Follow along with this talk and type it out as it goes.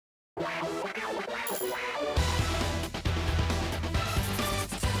Hello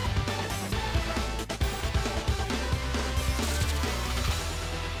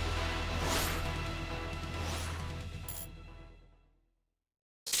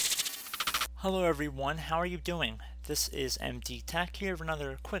everyone, how are you doing? This is MD Tech here with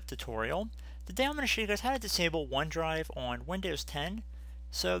another quick tutorial. Today I'm going to show you guys how to disable OneDrive on Windows 10.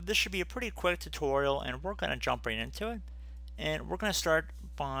 So this should be a pretty quick tutorial and we're going to jump right into it. And we're going to start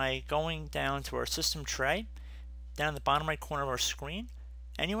by going down to our system tray, down in the bottom right corner of our screen.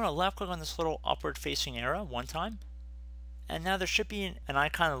 And you want to left click on this little upward facing arrow one time. And now there should be an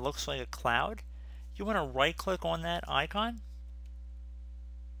icon that looks like a cloud. You want to right click on that icon.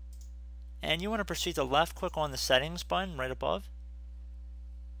 And you want to proceed to left click on the settings button right above.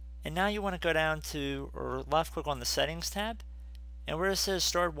 And now you want to go down to, or left click on the settings tab. And where it says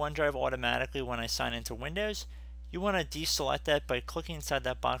start OneDrive automatically when I sign into Windows, you want to deselect that by clicking inside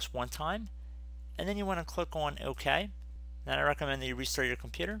that box one time. And then you want to click on OK. Then I recommend that you restart your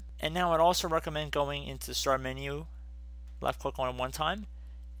computer. And now I'd also recommend going into the start menu, left click on it one time.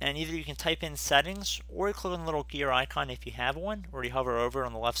 And either you can type in settings or you click on the little gear icon if you have one, or you hover over it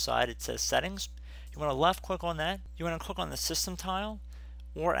on the left side, it says settings. You want to left click on that. You want to click on the system tile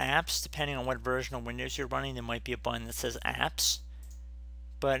or apps, depending on what version of Windows you're running. There might be a button that says apps,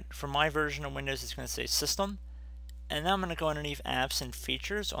 but for my version of Windows it's going to say system. And now I'm going to go underneath apps and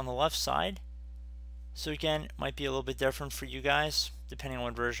features on the left side. So again, it might be a little bit different for you guys depending on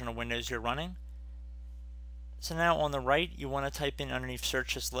what version of Windows you're running. So now on the right, you want to type in underneath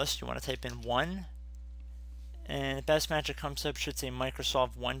search this list, you want to type in 1. And the best match that comes up should say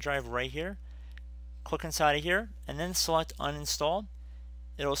Microsoft OneDrive right here. Click inside of here and then select uninstall.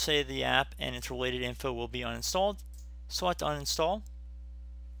 It'll say the app and its related info will be uninstalled. Select uninstall.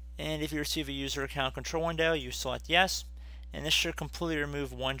 And if you receive a user account control window, you select yes. And this should completely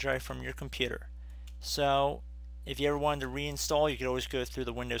remove OneDrive from your computer. So if you ever wanted to reinstall, you could always go through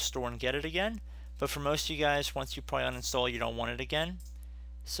the Windows Store and get it again. But for most of you guys, once you probably uninstall, you don't want it again.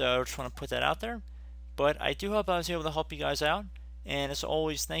 So I just want to put that out there. But I do hope I was able to help you guys out. And as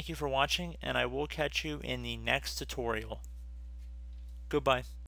always, thank you for watching, and I will catch you in the next tutorial. Goodbye.